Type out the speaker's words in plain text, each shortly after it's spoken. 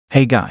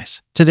Hey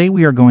guys, today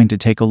we are going to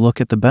take a look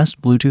at the best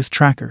Bluetooth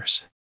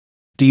trackers.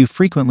 Do you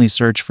frequently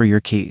search for your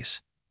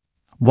keys,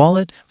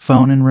 wallet,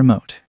 phone, and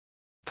remote?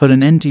 Put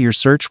an end to your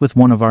search with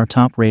one of our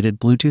top-rated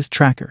Bluetooth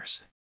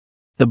trackers.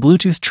 The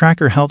Bluetooth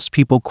tracker helps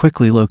people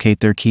quickly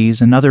locate their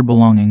keys and other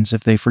belongings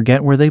if they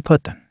forget where they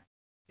put them.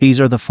 These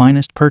are the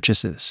finest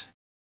purchases.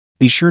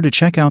 Be sure to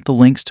check out the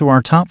links to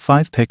our top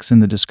 5 picks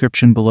in the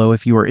description below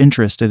if you are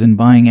interested in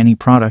buying any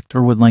product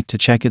or would like to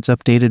check its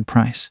updated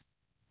price.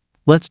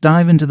 Let's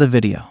dive into the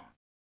video.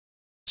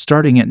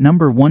 Starting at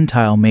number 1,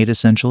 TileMate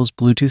Essentials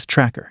Bluetooth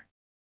Tracker.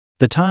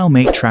 The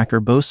TileMate tracker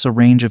boasts a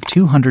range of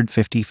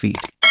 250 feet,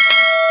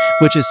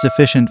 which is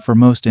sufficient for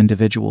most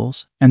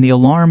individuals, and the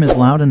alarm is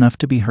loud enough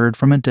to be heard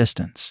from a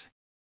distance.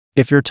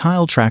 If your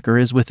Tile tracker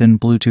is within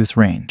Bluetooth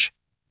range,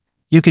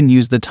 you can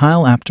use the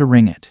Tile app to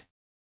ring it.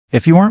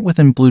 If you aren't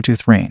within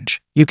Bluetooth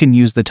range, you can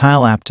use the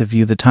Tile app to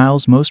view the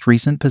Tile's most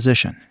recent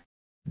position.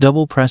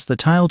 Double-press the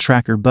Tile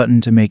tracker button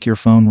to make your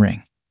phone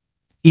ring,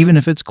 even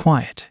if it's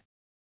quiet.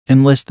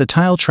 Enlist the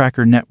Tile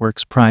tracker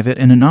network's private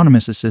and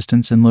anonymous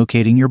assistance in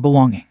locating your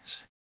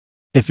belongings.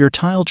 If your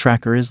Tile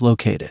tracker is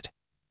located,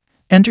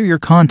 enter your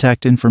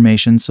contact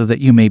information so that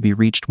you may be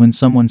reached when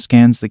someone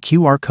scans the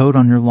QR code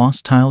on your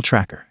lost Tile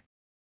tracker.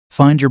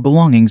 Find your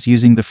belongings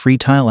using the free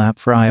Tile app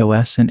for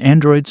iOS and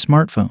Android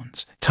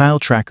smartphones. Tile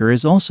tracker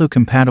is also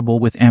compatible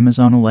with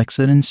Amazon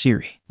Alexa and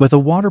Siri, with a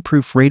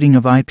waterproof rating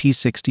of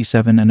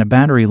IP67 and a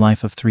battery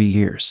life of 3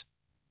 years.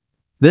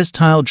 This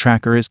Tile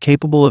tracker is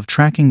capable of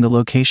tracking the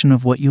location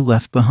of what you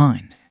left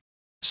behind.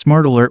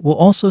 Smart Alert will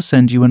also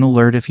send you an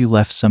alert if you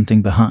left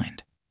something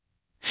behind.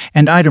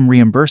 And Item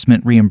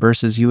Reimbursement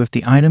reimburses you if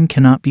the item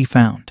cannot be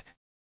found.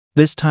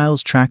 This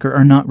Tile's tracker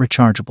are not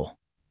rechargeable.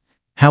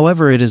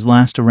 However, it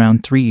lasts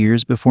around 3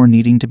 years before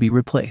needing to be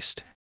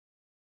replaced.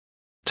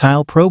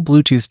 Tile Pro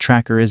Bluetooth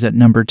Tracker is at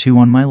number 2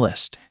 on my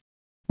list.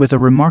 With a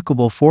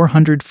remarkable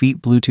 400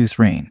 feet Bluetooth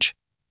range,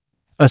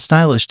 a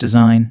stylish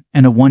design,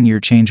 and a 1-year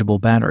changeable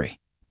battery,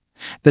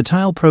 the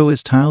Tile Pro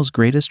is Tile's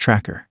greatest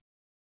tracker.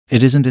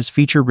 It isn't as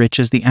feature-rich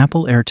as the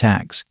Apple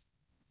AirTags,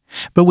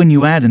 but when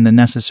you add in the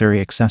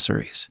necessary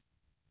accessories,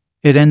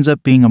 it ends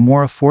up being a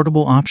more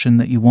affordable option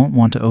that you won't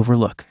want to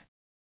overlook.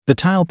 The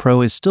Tile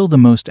Pro is still the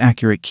most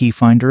accurate key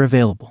finder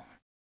available.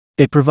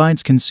 It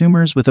provides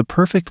consumers with a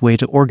perfect way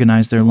to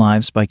organize their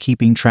lives by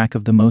keeping track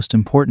of the most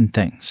important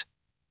things,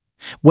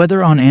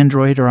 whether on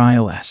Android or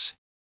iOS.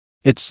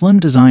 Its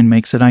slim design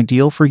makes it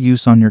ideal for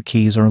use on your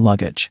keys or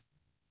luggage,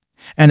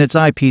 and its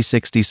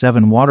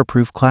IP67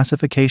 waterproof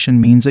classification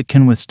means it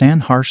can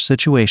withstand harsh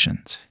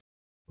situations.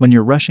 When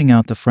you're rushing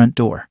out the front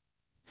door,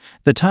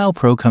 the Tile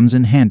Pro comes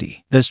in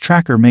handy. This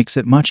tracker makes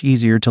it much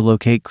easier to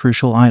locate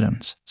crucial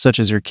items, such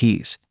as your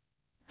keys,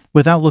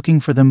 without looking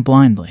for them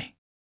blindly.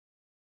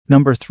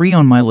 Number 3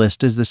 on my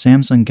list is the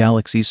Samsung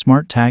Galaxy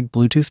SmartTag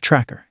Bluetooth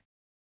Tracker.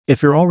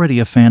 If you're already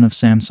a fan of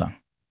Samsung,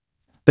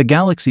 the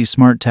Galaxy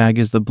SmartTag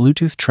is the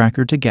Bluetooth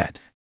tracker to get.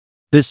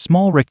 This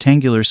small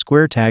rectangular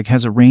square tag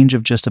has a range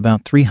of just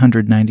about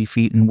 390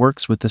 feet and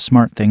works with the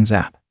SmartThings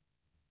app.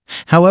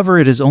 However,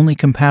 it is only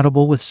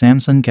compatible with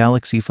Samsung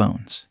Galaxy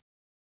phones.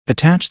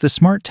 Attach the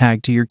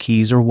SmartTag to your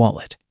keys or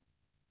wallet.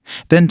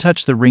 Then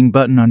touch the ring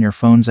button on your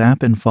phone's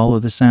app and follow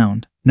the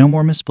sound. No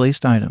more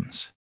misplaced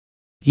items.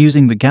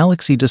 Using the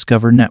Galaxy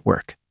Discover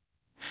network,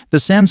 the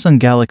Samsung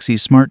Galaxy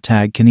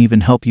SmartTag can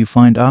even help you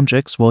find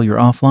objects while you're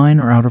offline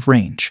or out of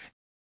range.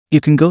 You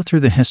can go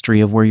through the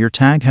history of where your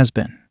tag has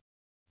been.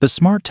 The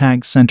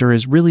SmartTag Center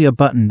is really a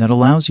button that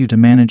allows you to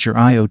manage your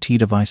IoT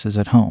devices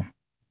at home,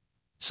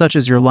 such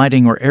as your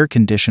lighting or air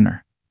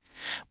conditioner,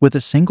 with a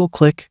single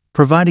click,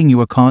 providing you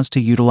a cause to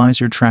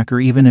utilize your tracker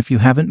even if you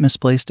haven't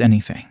misplaced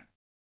anything.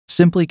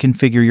 Simply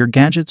configure your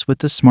gadgets with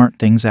the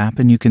SmartThings app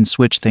and you can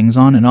switch things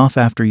on and off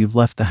after you've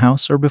left the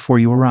house or before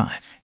you arrive.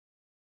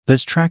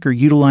 This tracker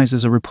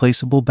utilizes a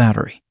replaceable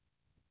battery.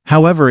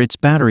 However, its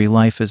battery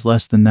life is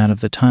less than that of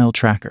the Tile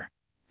tracker,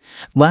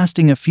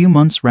 lasting a few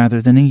months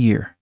rather than a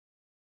year.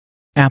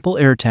 Apple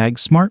AirTag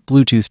Smart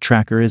Bluetooth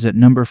Tracker is at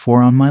number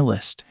 4 on my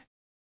list.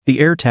 The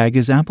AirTag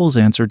is Apple's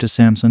answer to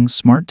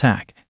Samsung's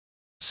SmartTag.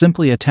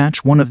 Simply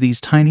attach one of these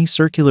tiny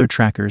circular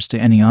trackers to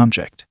any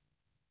object,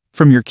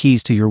 from your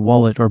keys to your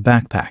wallet or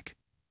backpack,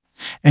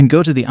 and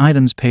go to the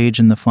Items page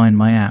in the Find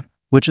My app,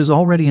 which is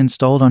already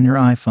installed on your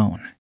iPhone.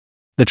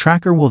 The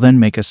tracker will then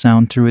make a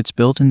sound through its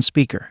built-in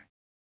speaker.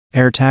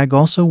 AirTag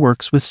also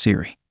works with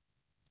Siri.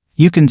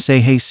 You can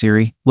say, "Hey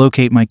Siri,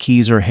 locate my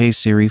keys," or "Hey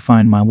Siri,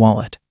 find my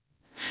wallet."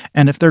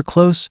 And if they're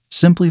close,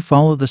 simply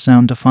follow the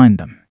sound to find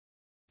them.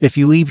 If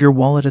you leave your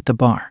wallet at the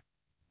bar,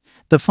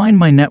 the Find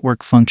My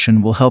Network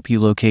function will help you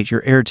locate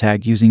your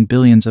AirTag using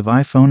billions of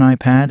iPhone,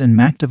 iPad, and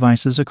Mac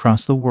devices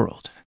across the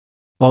world.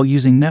 While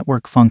using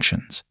network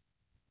functions,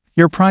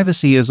 your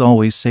privacy is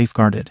always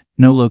safeguarded.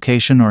 No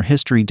location or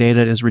history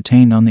data is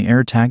retained on the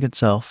AirTag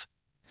itself,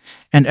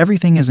 and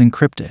everything is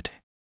encrypted.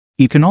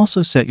 You can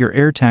also set your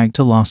AirTag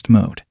to lost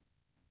mode,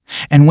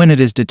 and when it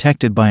is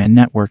detected by a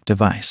network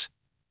device,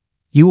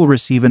 you will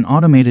receive an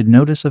automated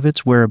notice of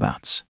its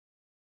whereabouts.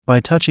 By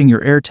touching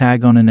your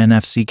AirTag on an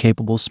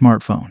NFC-capable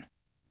smartphone,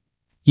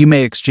 You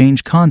may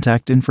exchange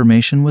contact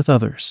information with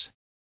others.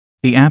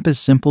 The app is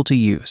simple to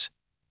use,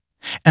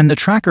 and the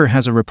tracker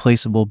has a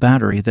replaceable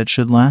battery that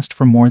should last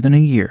for more than a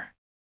year.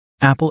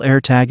 Apple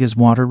AirTag is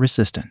water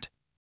resistant.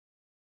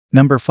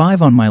 Number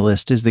 5 on my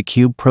list is the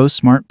Cube Pro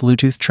Smart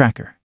Bluetooth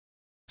Tracker.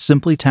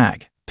 Simply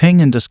tag, ping,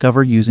 and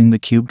discover using the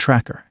Cube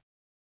Tracker.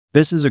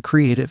 This is a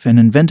creative and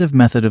inventive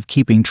method of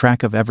keeping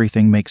track of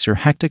everything, makes your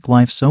hectic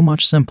life so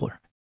much simpler.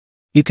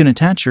 You can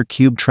attach your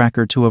Cube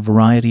Tracker to a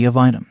variety of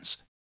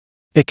items.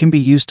 It can be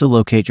used to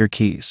locate your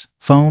keys,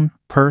 phone,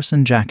 purse,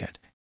 and jacket.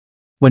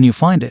 When you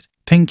find it,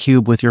 ping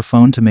Cube with your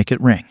phone to make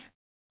it ring.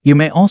 You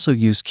may also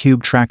use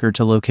Cube Tracker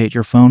to locate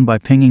your phone by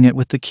pinging it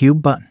with the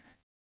Cube button.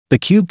 The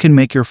Cube can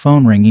make your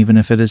phone ring even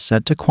if it is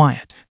set to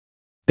quiet.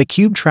 The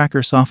Cube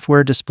Tracker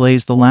software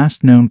displays the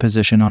last known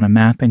position on a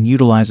map and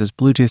utilizes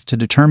Bluetooth to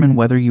determine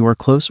whether you are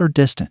close or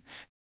distant.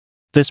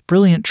 This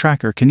brilliant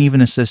tracker can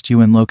even assist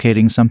you in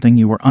locating something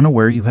you were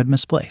unaware you had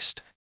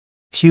misplaced.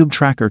 Cube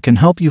Tracker can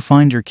help you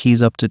find your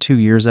keys up to 2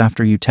 years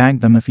after you tag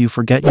them if you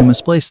forget you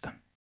misplaced them.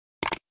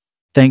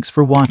 Thanks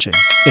for watching.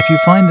 If you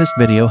find this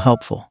video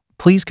helpful,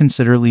 please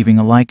consider leaving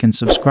a like and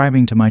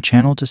subscribing to my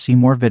channel to see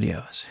more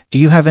videos. Do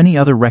you have any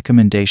other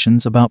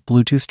recommendations about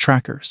Bluetooth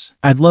trackers?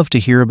 I'd love to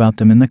hear about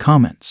them in the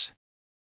comments.